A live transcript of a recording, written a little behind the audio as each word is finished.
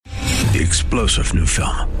The explosive new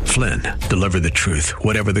film, Flynn, deliver the truth,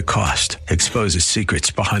 whatever the cost, exposes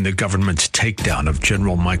secrets behind the government's takedown of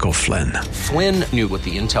General Michael Flynn. Flynn knew what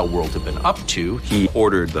the intel world had been up to. He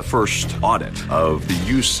ordered the first audit of the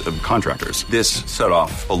use of contractors. This set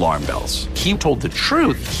off alarm bells. He told the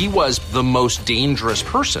truth. He was the most dangerous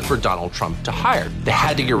person for Donald Trump to hire. They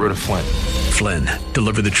had to get rid of Flynn. Flynn,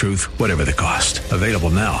 deliver the truth, whatever the cost. Available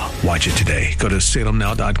now. Watch it today. Go to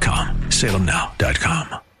salemnow.com.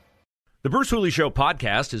 salemnow.com. The Bruce Hooley Show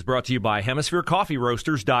podcast is brought to you by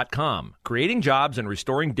HemisphereCoffeeRoasters.com. Creating jobs and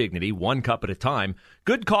restoring dignity one cup at a time.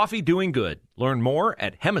 Good coffee doing good. Learn more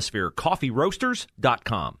at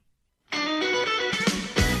HemisphereCoffeeRoasters.com.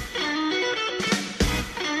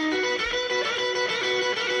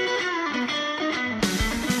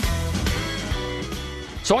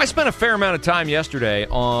 So I spent a fair amount of time yesterday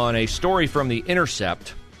on a story from The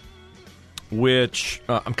Intercept, which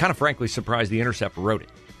I'm kind of frankly surprised The Intercept wrote it.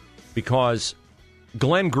 Because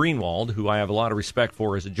Glenn Greenwald, who I have a lot of respect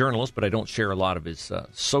for as a journalist, but I don't share a lot of his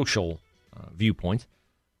social viewpoints,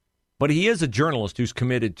 but he is a journalist who's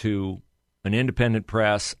committed to an independent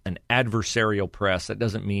press, an adversarial press. That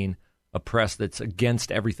doesn't mean a press that's against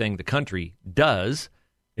everything the country does.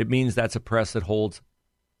 It means that's a press that holds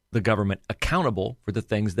the government accountable for the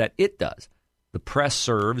things that it does. The press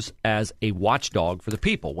serves as a watchdog for the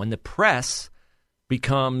people. When the press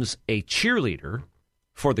becomes a cheerleader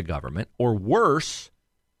for the government, or worse,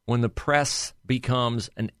 when the press becomes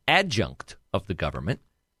an adjunct of the government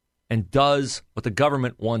and does what the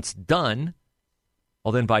government wants done,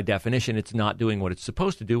 well, then by definition, it's not doing what it's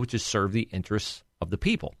supposed to do, which is serve the interests of the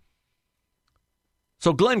people.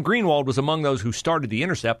 So Glenn Greenwald was among those who started The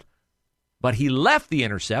Intercept, but he left The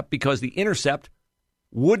Intercept because The Intercept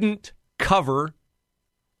wouldn't cover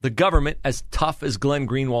the government as tough as Glenn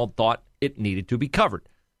Greenwald thought it needed to be covered.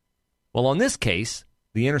 Well, on this case,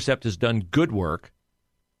 The Intercept has done good work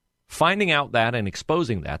finding out that and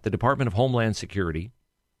exposing that the Department of Homeland Security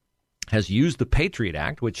has used the Patriot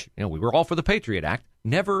Act, which, we were all for the Patriot Act,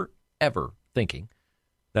 never, ever thinking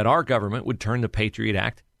that our government would turn the Patriot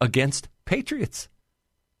Act against patriots,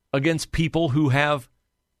 against people who have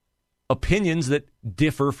opinions that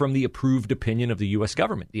differ from the approved opinion of the U.S.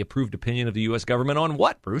 government. The approved opinion of the U.S. government on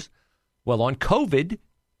what, Bruce? Well, on COVID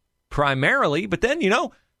primarily, but then,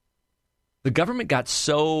 the government got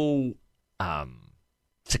so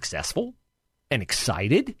successful and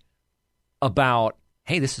excited about,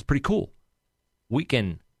 hey, this is pretty cool. We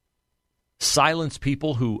can silence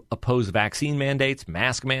people who oppose vaccine mandates,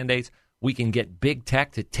 mask mandates. We can get big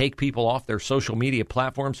tech to take people off their social media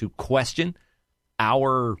platforms who question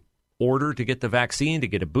our order to get the vaccine, to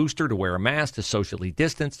get a booster, to wear a mask, to socially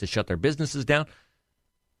distance, to shut their businesses down.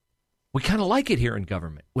 We kind of like it here in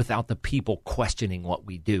government without the people questioning what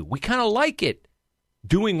we do. We kind of like it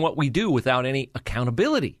doing what we do without any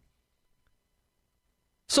accountability.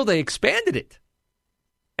 So they expanded it.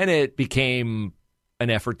 And it became an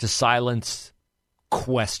effort to silence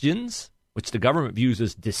questions, which the government views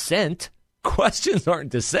as dissent. Questions aren't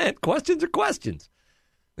dissent. Questions are questions.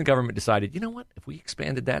 The government decided, you know what? If we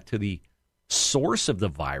expanded that to the source of the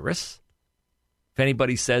virus, if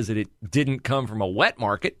anybody says that it didn't come from a wet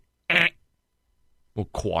market, we'll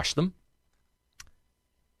quash them.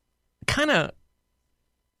 Kind of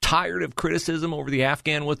tired of criticism over the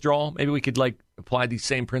Afghan withdrawal. Maybe we could apply these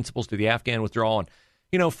same principles to the Afghan withdrawal.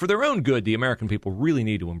 And, for their own good, the American people really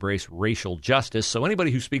need to embrace racial justice. So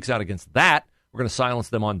anybody who speaks out against that, we're going to silence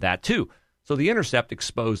them on that too. So The Intercept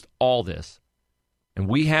exposed all this. And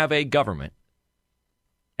we have a government,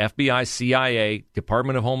 FBI, CIA,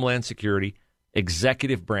 Department of Homeland Security,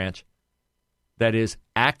 executive branch, that is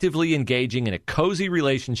actively engaging in a cozy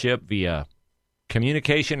relationship via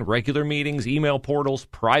communication, regular meetings, email portals,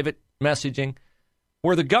 private messaging,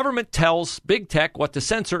 where the government tells big tech what to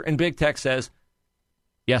censor, and big tech says,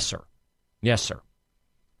 yes, sir. Yes, sir.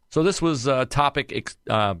 So this was a topic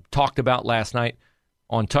talked about last night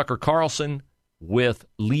on Tucker Carlson with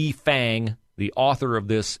Lee Fang, the author of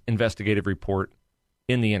this investigative report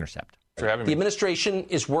in The Intercept. The administration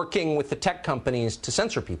is working with the tech companies to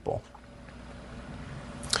censor people.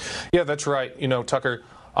 Yeah, that's right. Tucker,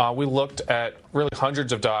 we looked at really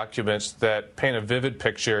hundreds of documents that paint a vivid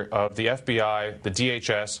picture of the FBI, the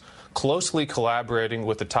DHS, closely collaborating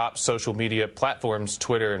with the top social media platforms,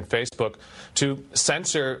 Twitter and Facebook, to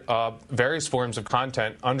censor various forms of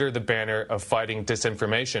content under the banner of fighting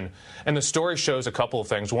disinformation. And the story shows a couple of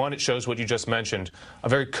things. One, it shows what you just mentioned, a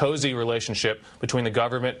very cozy relationship between the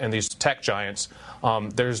government and these tech giants.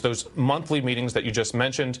 There's those monthly meetings that you just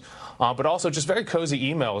mentioned, but also just very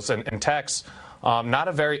cozy emails and texts. Not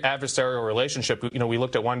a very adversarial relationship. We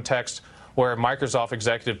looked at one text where Microsoft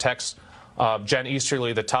executive texts Jen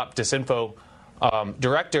Easterly, the top disinfo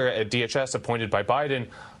director at DHS appointed by Biden,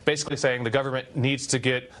 basically saying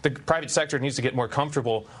the private sector needs to get more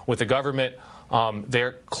comfortable with the government.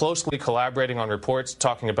 They're closely collaborating on reports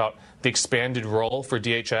talking about the expanded role for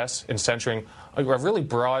DHS in censoring a really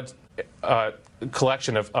broad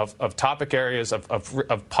collection of topic areas,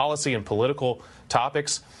 of policy and political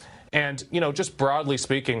topics. And, just broadly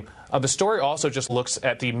speaking, the story also just looks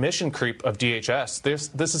at the mission creep of DHS.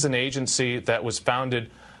 This is an agency that was founded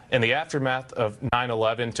in the aftermath of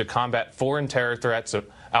 9/11 to combat foreign terror threats of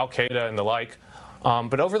al-Qaeda and the like.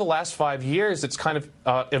 But over the last 5 years, it's kind of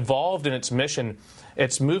evolved in its mission.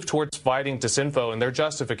 It's moved towards fighting disinfo, and their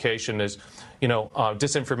justification is,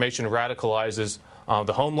 disinformation radicalizes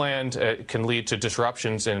the homeland. It can lead to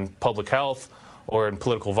disruptions in public health or in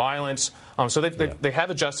political violence. So they have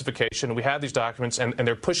a justification. We have these documents, and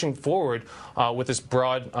they're pushing forward with this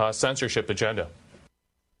broad censorship agenda.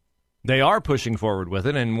 They are pushing forward with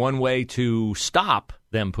it, and one way to stop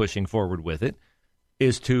them pushing forward with it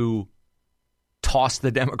is to toss the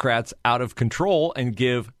Democrats out of control and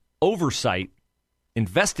give oversight,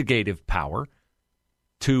 investigative power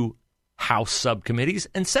to House subcommittees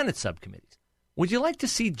and Senate subcommittees. Would you like to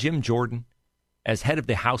see Jim Jordan as head of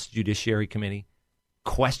the House Judiciary Committee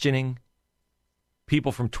questioning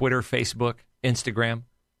people from Twitter, Facebook, Instagram,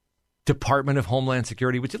 Department of Homeland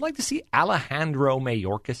Security? Would you like to see Alejandro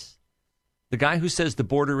Mayorkas, the guy who says the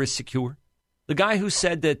border is secure, the guy who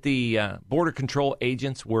said that the border control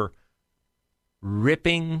agents were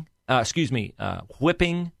whipping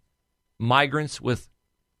migrants with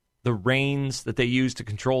the reins that they use to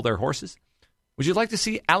control their horses? Would you like to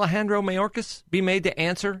see Alejandro Mayorkas be made to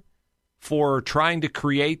answer for trying to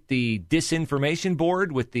create the disinformation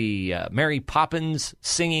board with the Mary Poppins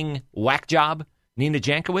singing whack job, Nina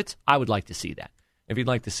Jankowicz? I would like to see that. If you'd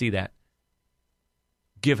like to see that,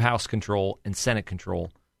 give House control and Senate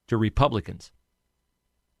control to Republicans.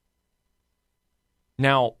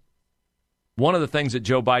 Now, one of the things that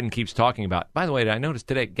Joe Biden keeps talking about, by the way, I noticed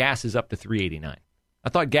today gas is up to $3.89. I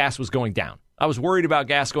thought gas was going down. I was worried about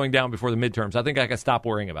gas going down before the midterms. I think I could stop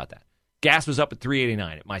worrying about that. Gas was up at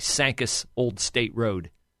 $3.89 at my Sankus Old State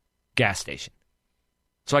Road gas station.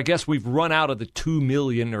 So I guess we've run out of the 2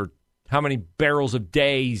 million or how many barrels a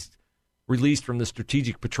day released from the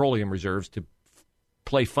Strategic Petroleum Reserves to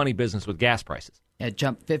play funny business with gas prices. It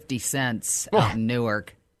jumped 50 cents out in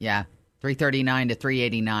Newark. Yeah, $3.39 to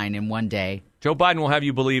 $3.89 in one day. Joe Biden will have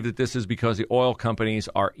you believe that this is because the oil companies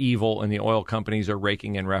are evil and the oil companies are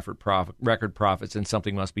raking in record profits and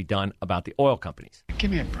something must be done about the oil companies.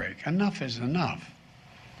 Give me a break. Enough is enough.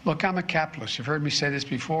 Look, I'm a capitalist. You've heard me say this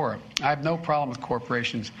before. I have no problem with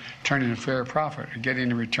corporations turning a fair profit or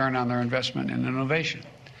getting a return on their investment in innovation.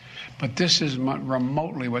 But this is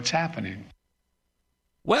remotely what's happening.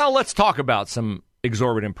 Well, let's talk about some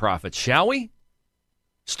exorbitant profits, shall we?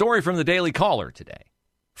 Story from the Daily Caller today.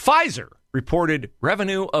 Pfizer reported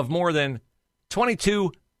revenue of more than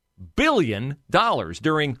 $22 billion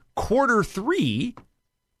during quarter 3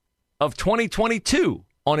 of 2022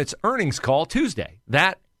 on its earnings call Tuesday.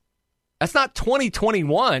 That's not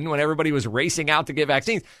 2021 when everybody was racing out to get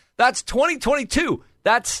vaccines. That's 2022.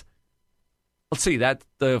 Let's see, that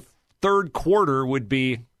the third quarter would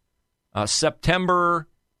be September,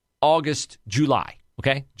 August, July.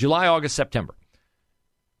 Okay? July, August, September.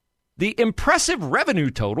 The impressive revenue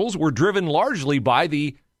totals were driven largely by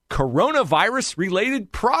the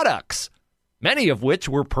coronavirus-related products, many of which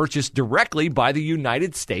were purchased directly by the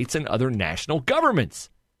United States and other national governments.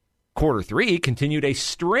 Quarter 3 continued a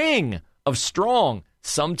string of strong,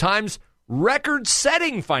 sometimes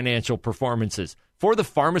record-setting financial performances for the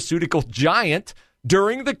pharmaceutical giant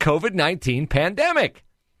during the COVID-19 pandemic.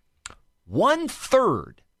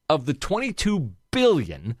 1/3 of the $22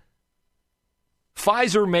 billion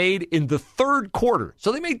Pfizer made in the third quarter.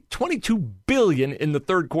 So they made $22 billion in the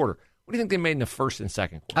third quarter. What do you think they made in the first and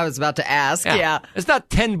second quarter? I was about to ask, yeah. It's not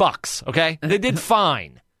 $10, okay? They did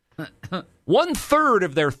fine. 1/3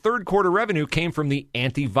 of their third quarter revenue came from the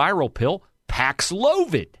antiviral pill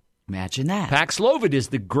Paxlovid. Imagine that. Paxlovid is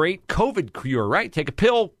the great COVID cure, right? Take a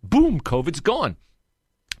pill, boom, COVID's gone.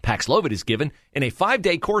 Paxlovid is given in a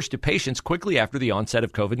 5-day course to patients quickly after the onset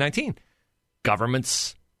of COVID-19.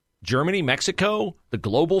 Governments, Germany, Mexico, the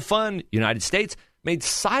Global Fund, United States, made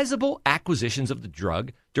sizable acquisitions of the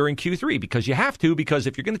drug during Q3 because you have to, because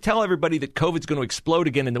if you're going to tell everybody that COVID's going to explode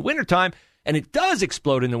again in the wintertime, and it does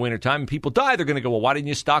explode in the wintertime and people die, they're going to go, well, why didn't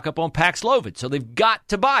you stock up on Paxlovid? So they've got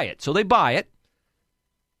to buy it. So they buy it.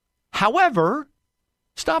 However,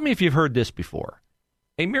 stop me if you've heard this before.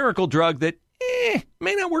 A miracle drug that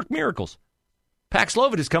may not work miracles.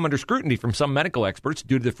 Paxlovid has come under scrutiny from some medical experts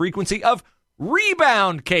due to the frequency of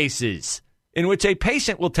rebound cases, in which a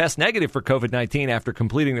patient will test negative for COVID-19 after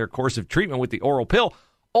completing their course of treatment with the oral pill,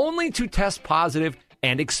 only to test positive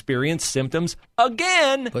and experience symptoms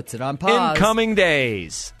again. Puts it on pause. In coming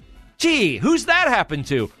days. Gee, who's that happened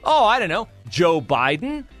to? Oh, I don't know. Joe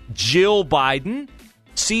Biden, Jill Biden,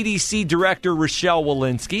 CDC Director Rochelle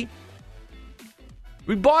Walensky.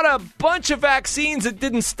 We bought a bunch of vaccines that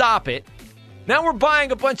didn't stop it. Now we're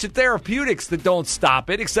buying a bunch of therapeutics that don't stop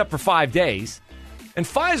it, except for 5 days. And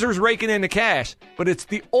Pfizer's raking in the cash, but it's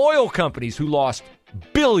the oil companies who lost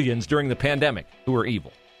billions during the pandemic who are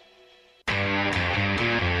evil.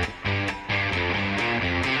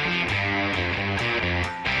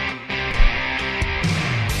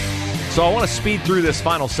 So I want to speed through this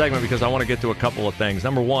final segment because I want to get to a couple of things.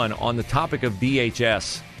 Number one, on the topic of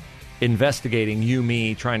DHS investigating you,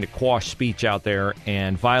 me, trying to quash speech out there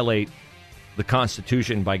and violate the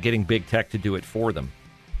Constitution by getting big tech to do it for them.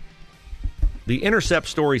 The Intercept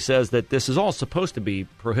story says that this is all supposed to be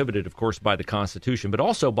prohibited, of course, by the Constitution, but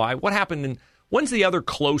also by what happened in, when's the other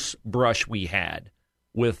close brush we had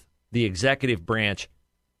with the executive branch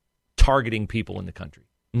targeting people in the country?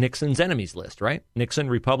 Nixon's enemies list, right? Nixon,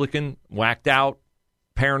 Republican, whacked out,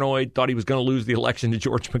 paranoid, thought he was going to lose the election to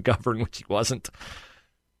George McGovern, which he wasn't.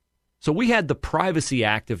 So we had the Privacy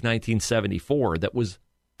Act of 1974 that was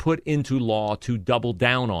put into law to double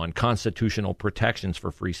down on constitutional protections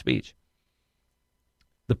for free speech.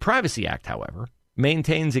 The Privacy Act, however,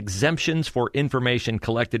 maintains exemptions for information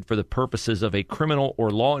collected for the purposes of a criminal or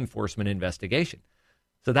law enforcement investigation.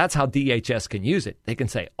 So that's how DHS can use it. They can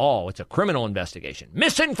say, oh, it's a criminal investigation.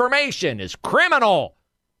 Misinformation is criminal.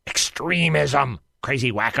 Extremism,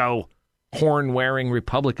 crazy wacko, horn-wearing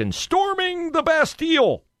Republicans storming the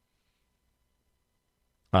Bastille.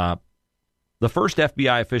 The first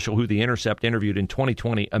FBI official who The Intercept interviewed in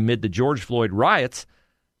 2020 amid the George Floyd riots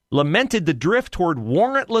lamented the drift toward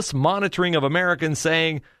warrantless monitoring of Americans,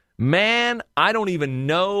 saying, man, I don't even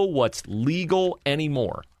know what's legal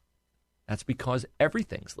anymore. That's because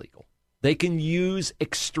everything's legal. They can use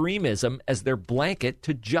extremism as their blanket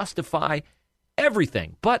to justify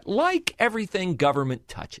everything. But like everything government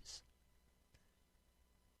touches,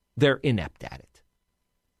 they're inept at it.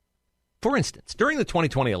 For instance, during the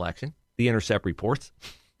 2020 election, The Intercept reports,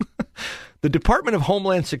 the Department of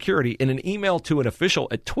Homeland Security, in an email to an official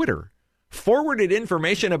at Twitter, forwarded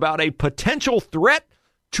information about a potential threat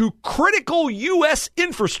to critical U.S.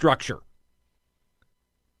 infrastructure.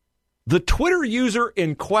 The Twitter user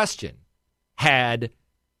in question had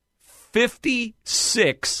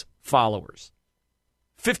 56 followers.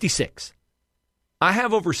 56. I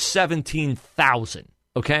have over 17,000,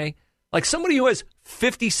 okay? Like somebody who has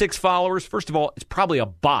 56 followers, first of all, it's probably a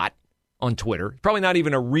bot on Twitter. Probably not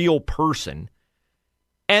even a real person.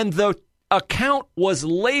 And the account was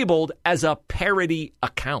labeled as a parody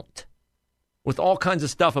account with all kinds of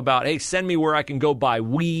stuff about, hey, send me where I can go buy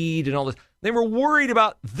weed and all this. They were worried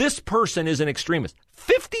about this person is an extremist.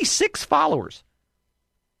 56 followers.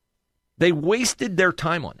 They wasted their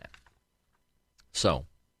time on that. So,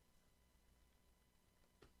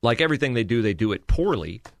 like everything they do it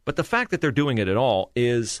poorly. But the fact that they're doing it at all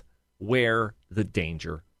is where the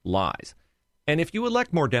danger lies. And if you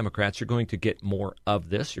elect more Democrats, you're going to get more of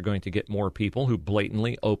this. You're going to get more people who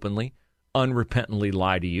blatantly, openly, unrepentantly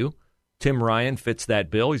lie to you. Tim Ryan fits that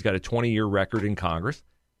bill. He's got a 20-year record in Congress.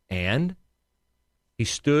 And he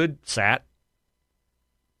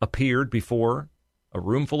appeared before a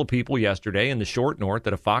room full of people yesterday in the short north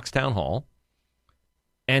at a Fox town hall,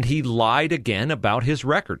 and he lied again about his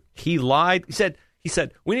record. He lied. He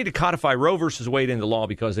said, we need to codify Roe versus Wade into law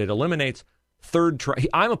because it eliminates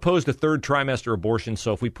I'm opposed to third trimester abortion,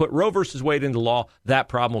 so if we put Roe versus Wade into law, that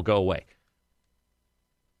problem will go away.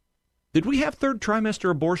 Did we have third trimester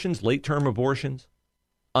abortions, late-term abortions,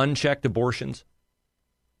 unchecked abortions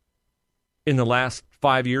in the last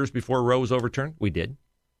 5 years before Roe was overturned? We did.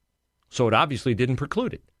 So it obviously didn't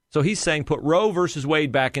preclude it. So he's saying put Roe versus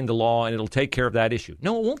Wade back into law and it'll take care of that issue.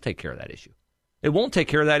 No, it won't take care of that issue. It won't take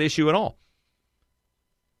care of that issue at all.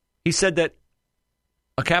 He said that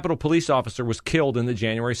a Capitol police officer was killed in the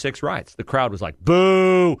January 6th riots. The crowd was like,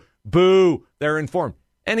 boo, boo. They're informed.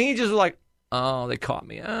 And he just was like, oh, they caught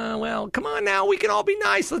me. Well, come on now. We can all be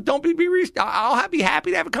nice. Don't be I'll be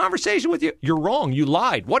happy to have a conversation with you. You're wrong. You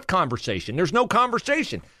lied. What conversation? There's no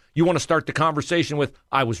conversation. You want to start the conversation with,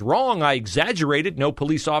 I was wrong. I exaggerated. No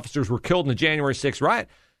police officers were killed in the January 6th riot.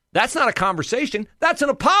 That's not a conversation. That's an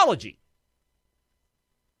apology.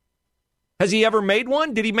 Has he ever made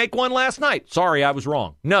one? Did he make one last night? Sorry, I was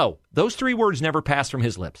wrong. No, those 3 words never passed from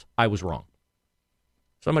his lips. I was wrong.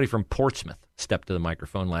 Somebody from Portsmouth stepped to the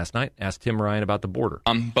microphone last night, asked Tim Ryan about the border.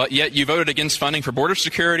 But yet you voted against funding for border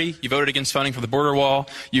security, you voted against funding for the border wall,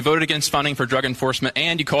 you voted against funding for drug enforcement,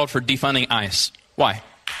 and you called for defunding ICE. Why?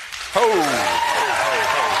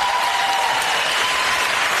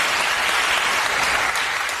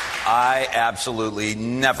 I absolutely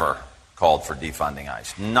never called for defunding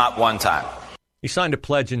ICE. Not one time. He signed a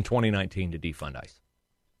pledge in 2019 to defund ICE.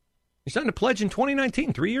 He signed a pledge in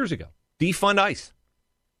 2019, 3 years ago. Defund ICE.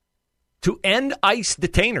 To end ICE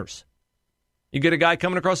detainers. You get a guy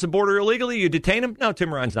coming across the border illegally, you detain him? No,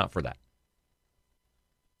 Tim Ryan's not for that.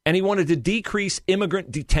 And he wanted to decrease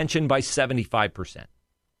immigrant detention by 75%.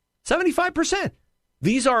 75%.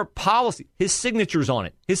 These are policy. His signature's on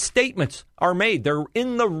it. His statements are made. They're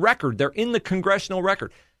in the record. They're in the congressional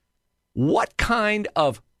record. What kind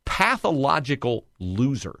of pathological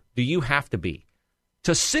loser do you have to be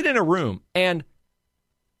to sit in a room and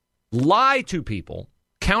lie to people,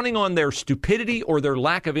 counting on their stupidity or their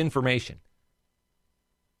lack of information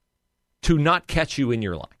to not catch you in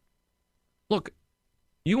your lie? Look,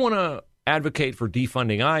 you want to advocate for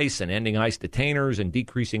defunding ICE and ending ICE detainers and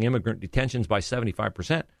decreasing immigrant detentions by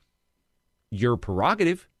 75%. Your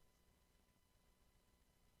prerogative.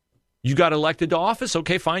 You got elected to office?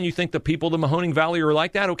 Okay, fine. You think the people of the Mahoning Valley are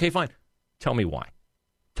like that? Okay, fine. Tell me why.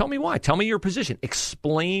 Tell me why. Tell me your position.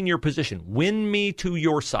 Explain your position. Win me to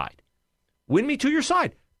your side. Win me to your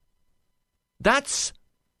side. That's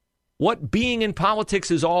what being in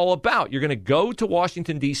politics is all about. You're going to go to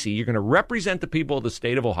Washington, D.C. You're going to represent the people of the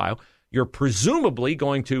state of Ohio. You're presumably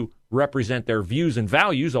going to represent their views and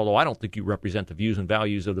values, although I don't think you represent the views and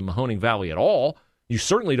values of the Mahoning Valley at all. You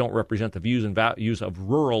certainly don't represent the views and values of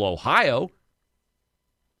rural Ohio.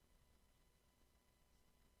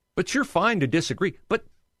 But you're fine to disagree. But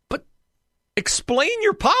explain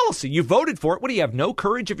your policy. You voted for it. What, do you have no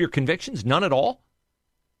courage of your convictions? None at all?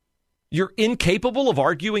 You're incapable of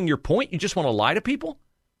arguing your point? You just want to lie to people?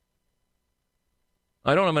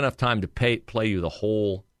 I don't have enough time to play you the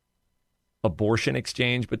whole abortion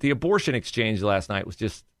exchange, but the abortion exchange last night was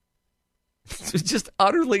just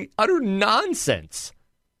utter nonsense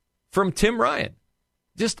from Tim Ryan.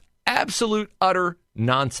 Just absolute, utter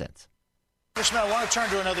nonsense. Mr. Mayor, I want to turn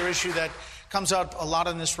to another issue that comes out a lot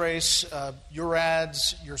in this race, your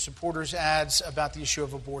ads, your supporters' ads about the issue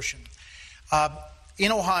of abortion.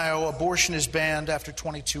 In Ohio, abortion is banned after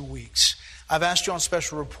 22 weeks. I've asked you on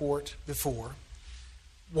special report before,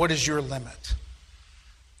 what is your limit?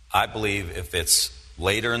 I believe if it's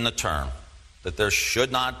later in the term that there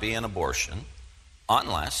should not be an abortion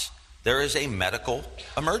unless there is a medical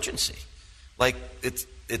emergency. Like, it's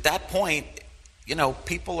at that point, you know,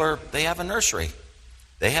 they have a nursery.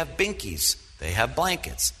 They have binkies. They have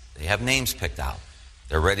blankets. They have names picked out.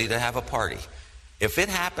 They're ready to have a party. If it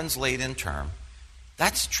happens late in term,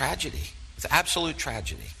 that's tragedy. It's absolute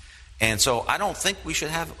tragedy. And so I don't think we should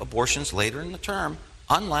have abortions later in the term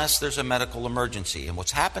unless there's a medical emergency. And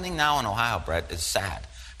what's happening now in Ohio, Brett, is sad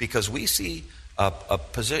because we see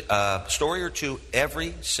a story or two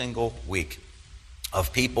every single week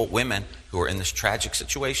of people, women, who are in this tragic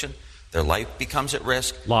situation. Their life becomes at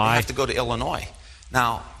risk. They have to go to Illinois.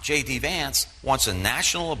 Now, J.D. Vance wants a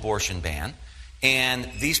national abortion ban, and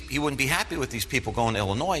he wouldn't be happy with these people going to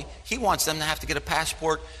Illinois. He wants them to have to get a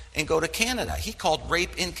passport and go to Canada. He called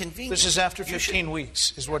rape inconvenient. This is after 15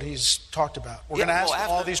 weeks is what he's talked about. We're going to ask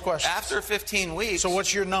all these questions. After 15 weeks. So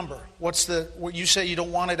what's your number? What you say you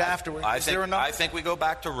don't want it afterwards? Is there a number? I think we go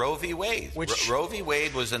back to Roe v. Wade. Roe v.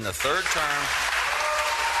 Wade was in the third term.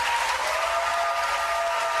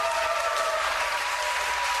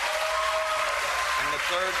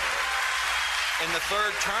 In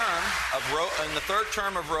the third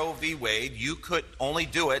term of Roe v. Wade, you could only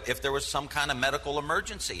do it if there was some kind of medical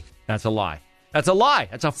emergency. That's a lie. That's a lie.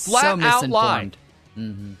 That's a flat-out lie.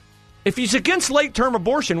 Mm-hmm. If he's against late-term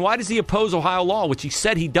abortion, why does he oppose Ohio law, which he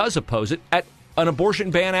said he does oppose it, at an abortion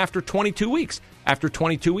ban after 22 weeks? After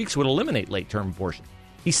 22 weeks would eliminate late-term abortion.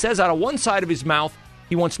 He says out of one side of his mouth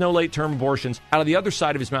he wants no late-term abortions. Out of the other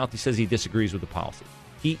side of his mouth he says he disagrees with the policy.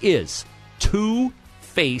 He is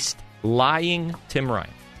two-faced, lying Tim Ryan.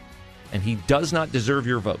 And he does not deserve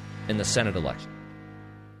your vote in the Senate election.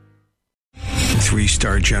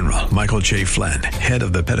 3-star General Michael J. Flynn, head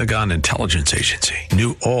of the Pentagon Intelligence Agency,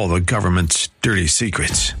 knew all the government's dirty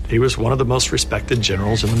secrets. He was one of the most respected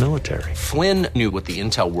generals in the military. Flynn knew what the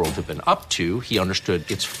intel world had been up to. He understood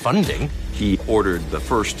its funding. He ordered the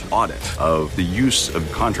first audit of the use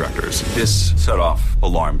of contractors. This set off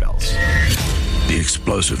alarm bells. The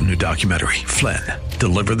explosive new documentary, Flynn,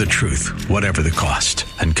 deliver the truth, whatever the cost,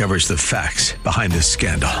 and covers the facts behind the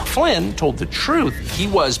scandal. Flynn told the truth. He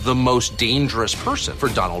was the most dangerous person for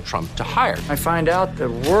Donald Trump to hire. I find out the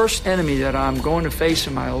worst enemy that I'm going to face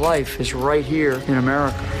in my life is right here in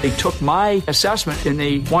America. They took my assessment and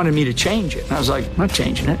they wanted me to change it. And I was like, I'm not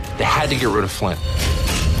changing it. They had to get rid of Flynn.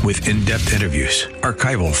 With in-depth interviews,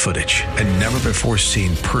 archival footage, and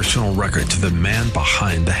never-before-seen personal records of the man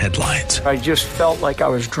behind the headlines. I just felt like I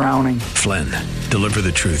was drowning. Flynn, deliver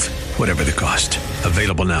the truth, whatever the cost.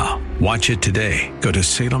 Available now. Watch it today. Go to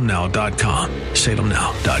salemnow.com.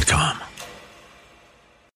 salemnow.com.